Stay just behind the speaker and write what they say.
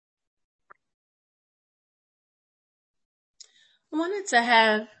I wanted to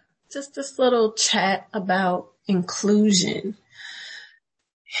have just this little chat about inclusion.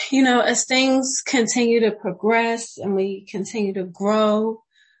 As things continue to progress and we continue to grow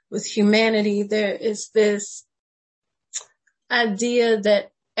with humanity, there is this idea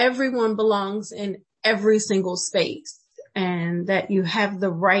that everyone belongs in every single space and that you have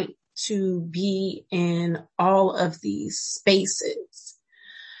the right to be in all of these spaces.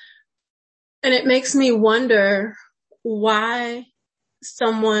 And it makes me wonder why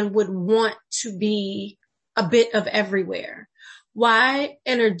someone would want to be a bit of everywhere. Why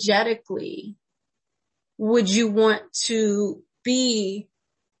energetically would you want to be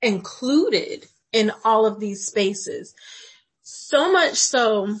included in all of these spaces? So much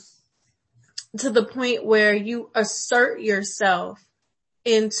so to the point where you assert yourself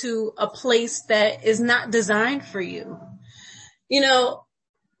into a place that is not designed for you.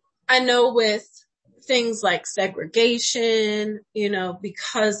 I know with things like segregation,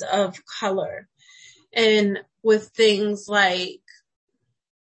 because of color, and with things like,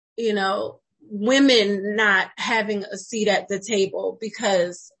 women not having a seat at the table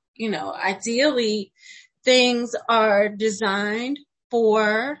because, ideally things are designed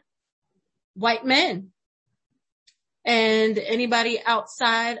for white men. And anybody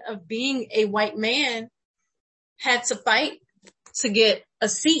outside of being a white man had to fight to get a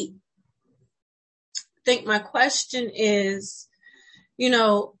seat. I think my question is,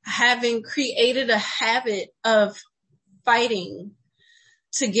 having created a habit of fighting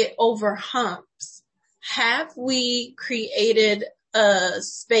to get over humps, have we created a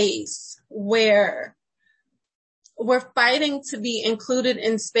space where we're fighting to be included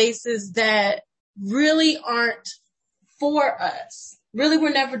in spaces that really aren't for us, really were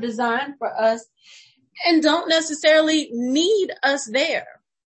never designed for us, and don't necessarily need us there?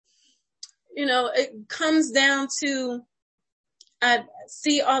 It comes down to, I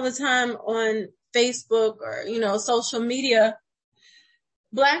see all the time on Facebook or, social media,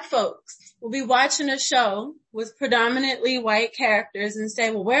 Black folks will be watching a show with predominantly white characters and say,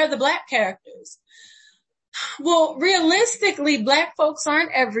 well, where are the Black characters? Well, realistically, Black folks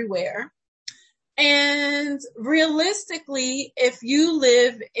aren't everywhere. And realistically, if you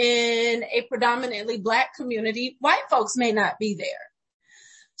live in a predominantly Black community, white folks may not be there.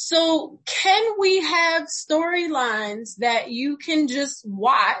 So can we have storylines that you can just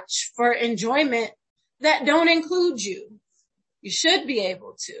watch for enjoyment that don't include you? You should be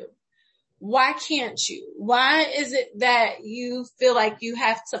able to. Why can't you? Why is it that you feel like you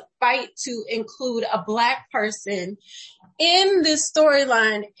have to fight to include a Black person in this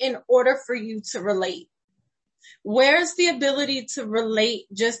storyline in order for you to relate? Where's the ability to relate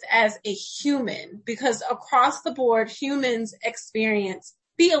just as a human? Because across the board, humans experience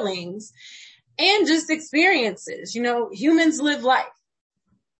feelings and just experiences. Humans live life.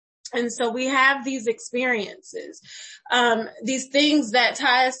 And so we have these experiences, these things that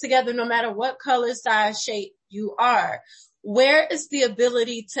tie us together no matter what color, size, shape you are. Where is the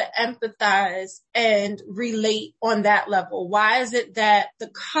ability to empathize and relate on that level? Why is it that the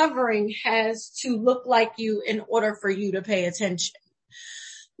covering has to look like you in order for you to pay attention?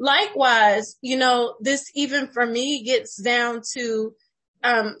 Likewise, this even for me gets down to,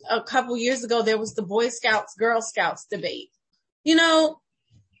 a couple years ago, there was the Boy Scouts, Girl Scouts debate.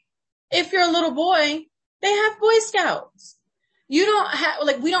 If you're a little boy, they have Boy Scouts. We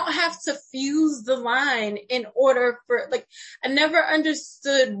don't have to fuse the line in order for, I never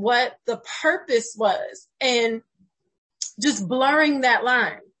understood what the purpose was and just blurring that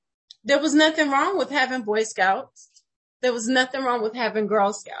line. There was nothing wrong with having Boy Scouts. There was nothing wrong with having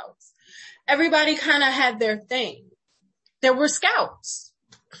Girl Scouts. Everybody kind of had their thing. There were Scouts,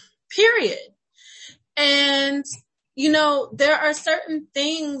 period. And there are certain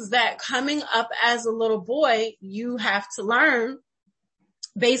things that coming up as a little boy, you have to learn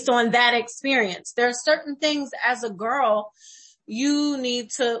based on that experience. There are certain things as a girl you need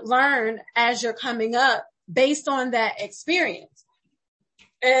to learn as you're coming up based on that experience.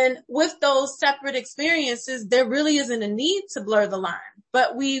 And with those separate experiences, there really isn't a need to blur the line.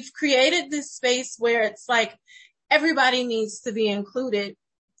 But we've created this space where it's like everybody needs to be included.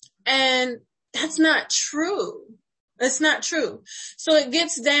 And that's not true. It's not true. So it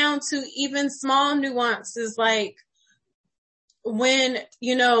gets down to even small nuances like when,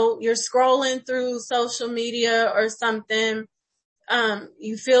 you're scrolling through social media or something,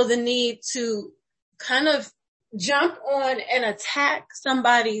 you feel the need to kind of jump on and attack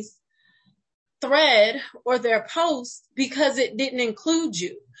somebody's thread or their post because it didn't include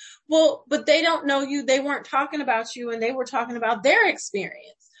you. Well, but they don't know you. They weren't talking about you and they were talking about their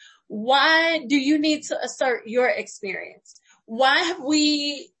experience. Why do you need to assert your experience? Why have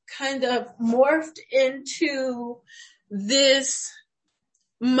we kind of morphed into this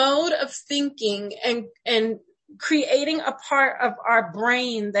mode of thinking and creating a part of our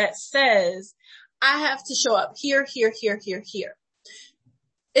brain that says, I have to show up here, here, here, here, here.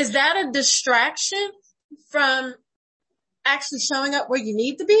 Is that a distraction from actually showing up where you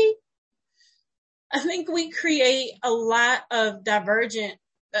need to be? I think we create a lot of diversions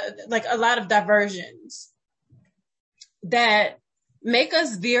that make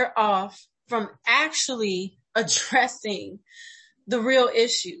us veer off from actually addressing the real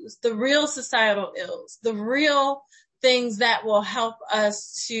issues, the real societal ills, the real things that will help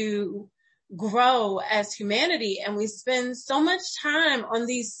us to grow as humanity. And we spend so much time on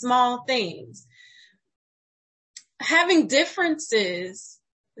these small things. Having differences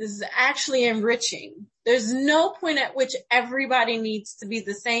is actually enriching. There's no point at which everybody needs to be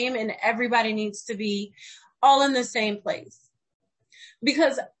the same and everybody needs to be all in the same place.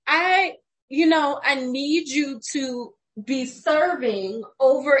 Because I need you to be serving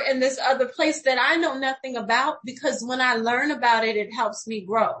over in this other place that I know nothing about, because when I learn about it, it helps me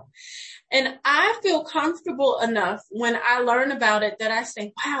grow. And I feel comfortable enough when I learn about it that I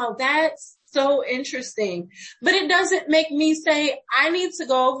say, wow, that's so interesting. But it doesn't make me say, I need to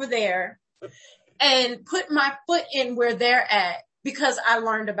go over there and put my foot in where they're at because I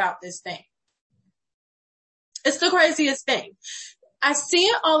learned about this thing. It's the craziest thing. I see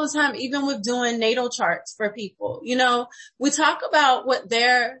it all the time, even with doing natal charts for people. You know, we talk about what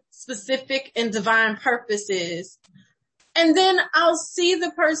their specific and divine purpose is. And then I'll see the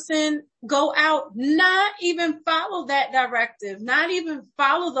person go out, not even follow that directive, not even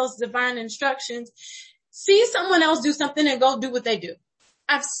follow those divine instructions, see someone else do something and go do what they do.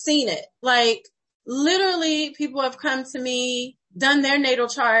 I've seen it. Like, literally, people have come to me, done their natal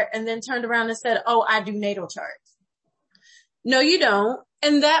chart, and then turned around and said, oh, I do natal charts. No, you don't.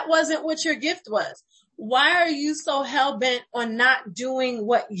 And that wasn't what your gift was. Why are you so hell-bent on not doing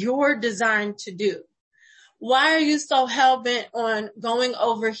what you're designed to do? Why are you so hell-bent on going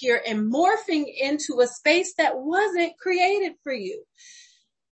over here and morphing into a space that wasn't created for you?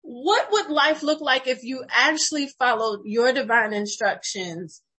 What would life look like if you actually followed your divine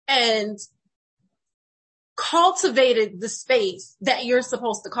instructions and cultivated the space that you're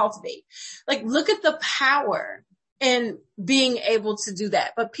supposed to cultivate? Like, look at the power in being able to do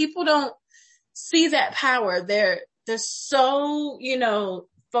that. But people don't see that power. They're so,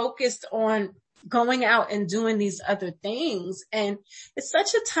 focused on going out and doing these other things. And it's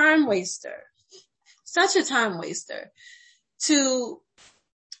such a time waster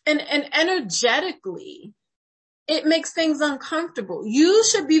and energetically, it makes things uncomfortable. You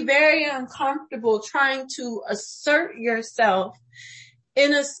should be very uncomfortable trying to assert yourself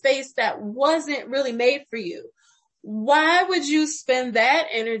in a space that wasn't really made for you. Why would you spend that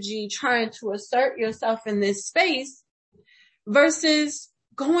energy trying to assert yourself in this space versus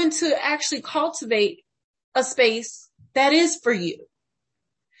going to actually cultivate a space that is for you?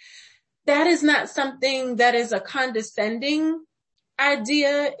 That is not something that is a condescending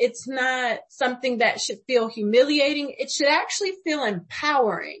idea. It's not something that should feel humiliating. It should actually feel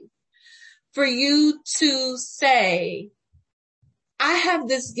empowering for you to say, I have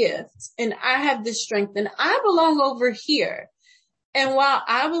this gift and I have this strength and I belong over here. And while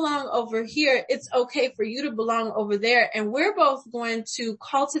I belong over here, it's okay for you to belong over there. And we're both going to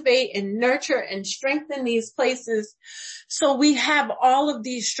cultivate and nurture and strengthen these places so we have all of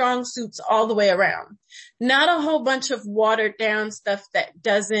these strong suits all the way around. Not a whole bunch of watered down stuff that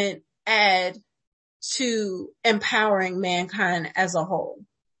doesn't add to empowering mankind as a whole.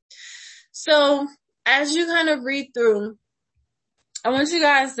 So as you kind of read through, I want you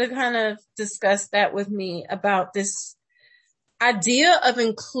guys to kind of discuss that with me about this idea of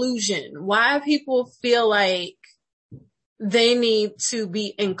inclusion. Why people feel like they need to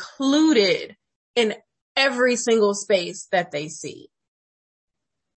be included in every single space that they see.